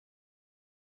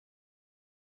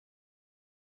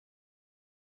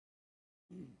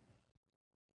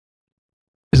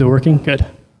Is it working? Good.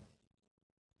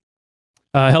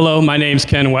 Hello, my name's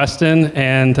Ken Westin,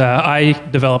 and I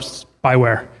develop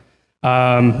spyware.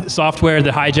 Software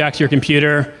that hijacks your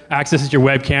computer, accesses your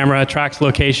web camera, tracks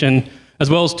location,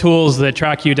 as well as tools that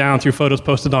track you down through photos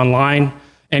posted online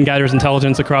and gathers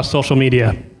intelligence across social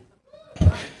media.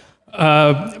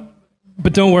 But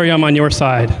don't worry, I'm on your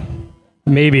side.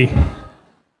 Maybe.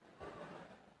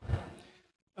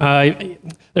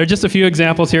 There are just a few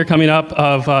examples here coming up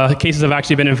of cases I've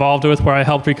actually been involved with where I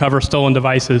helped recover stolen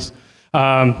devices,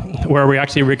 where we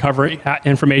actually recover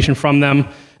information from them.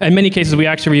 In many cases, we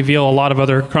actually reveal a lot of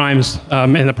other crimes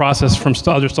in the process, from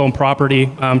other stolen property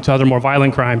to other more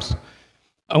violent crimes.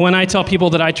 When I tell people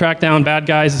that I track down bad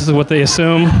guys, this is what they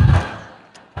assume.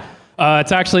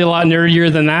 It's actually a lot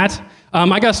nerdier than that.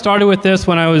 I got started with this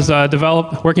when I was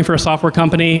working for a software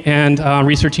company and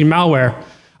researching malware.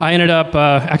 I ended up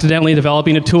accidentally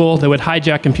developing a tool that would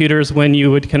hijack computers when you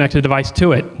would connect a device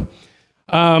to it.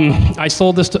 I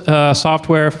sold this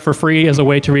software for free as a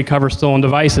way to recover stolen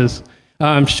devices.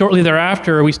 Shortly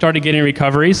thereafter, we started getting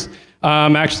recoveries.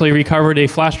 Actually recovered a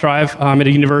flash drive at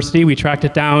a university. We tracked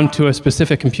it down to a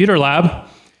specific computer lab,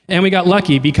 and we got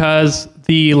lucky because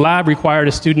the lab required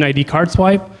a student ID card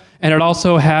swipe, and it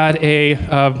also had a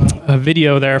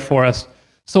video there for us.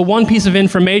 So one piece of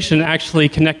information actually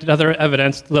connected other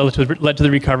evidence that led to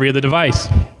the recovery of the device.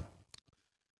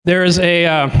 There is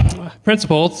a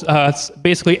principle, it's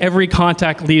basically every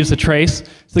contact leaves a trace.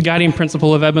 It's the guiding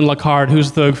principle of Edmund Locard,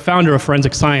 who's the founder of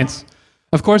forensic science.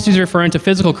 Of course, he's referring to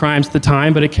physical crimes at the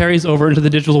time, but it carries over into the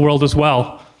digital world as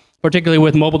well, particularly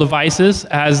with mobile devices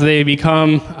as they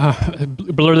become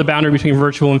blur the boundary between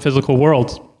virtual and physical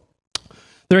worlds.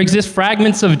 There exist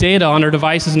fragments of data on our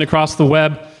devices and across the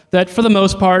web that, for the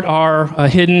most part, are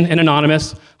hidden and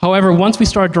anonymous. However, once we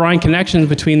start drawing connections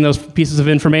between those pieces of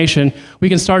information, we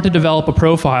can start to develop a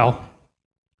profile.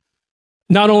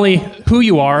 Not only who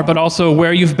you are, but also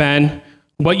where you've been,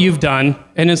 what you've done,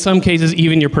 and in some cases,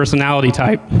 even your personality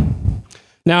type.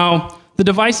 Now, the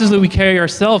devices that we carry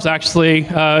ourselves actually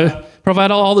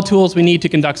provide all the tools we need to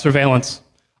conduct surveillance.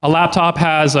 A laptop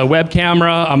has a web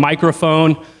camera, a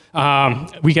microphone,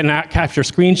 we can capture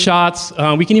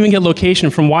screenshots, we can even get location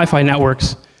from Wi-Fi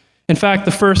networks. In fact,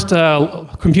 the first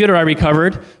computer I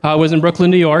recovered was in Brooklyn,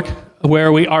 New York,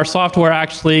 where our software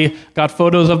actually got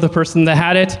photos of the person that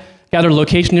had it, gathered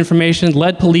location information,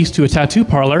 led police to a tattoo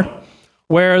parlor,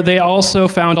 where they also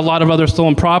found a lot of other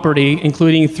stolen property,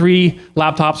 including 3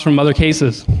 laptops from other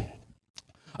cases.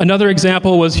 Another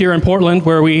example was here in Portland,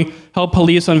 where we helped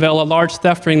police unveil a large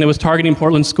theft ring that was targeting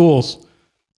Portland schools.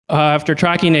 After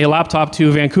tracking a laptop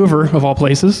to Vancouver, of all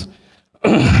places,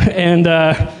 and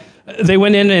they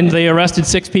went in and they arrested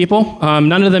 6 people.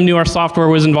 None of them knew our software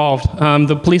was involved.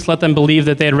 The police let them believe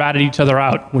that they had ratted each other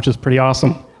out, which is pretty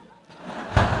awesome.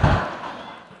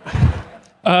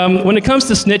 When it comes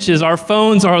to snitches, our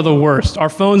phones are the worst. Our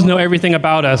phones know everything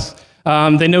about us.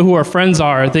 They know who our friends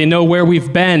are. They know where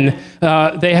we've been.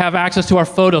 They have access to our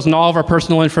photos and all of our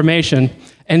personal information.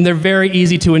 And they're very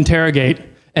easy to interrogate.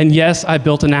 And yes, I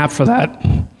built an app for that.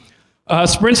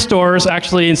 Sprint stores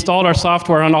actually installed our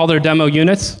software on all their demo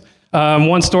units.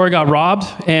 One store got robbed,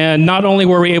 and not only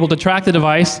were we able to track the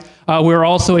device, we were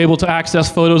also able to access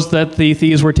photos that the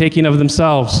thieves were taking of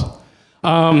themselves.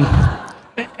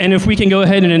 And if we can go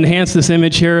ahead and enhance this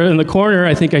image here in the corner,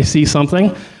 I think I see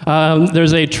something.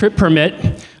 There's a trip permit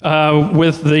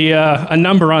with a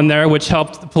number on there, which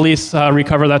helped the police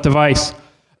recover that device.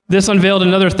 This unveiled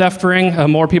another theft ring.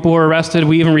 More people were arrested.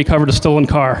 We even recovered a stolen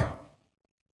car.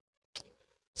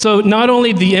 So not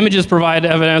only the images provide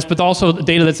evidence, but also the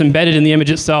data that's embedded in the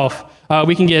image itself.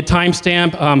 We can get a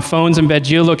timestamp, phones embed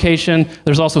geolocation.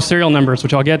 There's also serial numbers,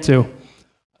 which I'll get to.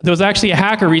 There was actually a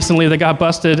hacker recently that got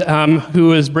busted who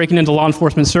was breaking into law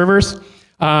enforcement servers.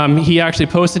 He actually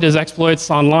posted his exploits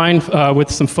online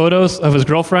with some photos of his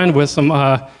girlfriend with some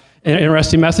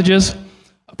interesting messages.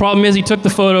 The problem is he took the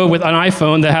photo with an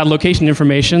iPhone that had location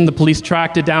information. The police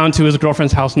tracked it down to his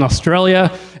girlfriend's house in Australia,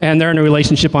 and they're in a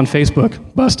relationship on Facebook.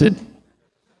 Busted.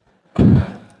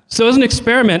 So as an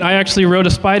experiment, I actually wrote a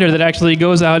spider that actually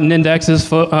goes out and indexes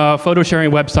photo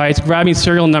sharing websites, grabbing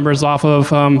serial numbers off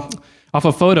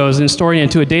of photos and storing it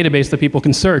into a database that people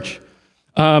can search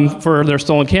for their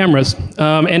stolen cameras.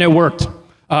 And it worked.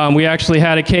 We actually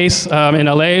had a case in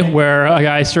LA where a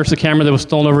guy searched a camera that was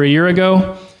stolen over a year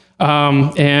ago.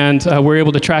 And we were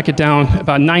able to track it down,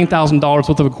 about $9,000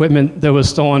 worth of equipment that was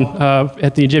stolen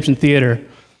at the Egyptian theater.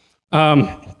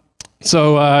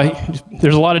 So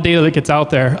there's a lot of data that gets out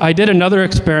there. I did another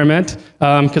experiment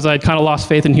because I kind of lost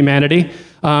faith in humanity.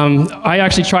 I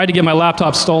actually tried to get my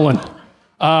laptop stolen.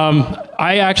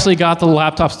 I actually got the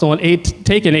laptop stolen,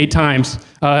 taken 8 times,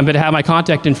 but it had my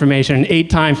contact information, and 8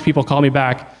 times people called me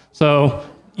back. So,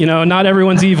 you know, not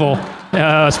everyone's evil,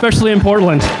 especially in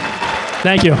Portland.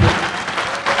 Thank you.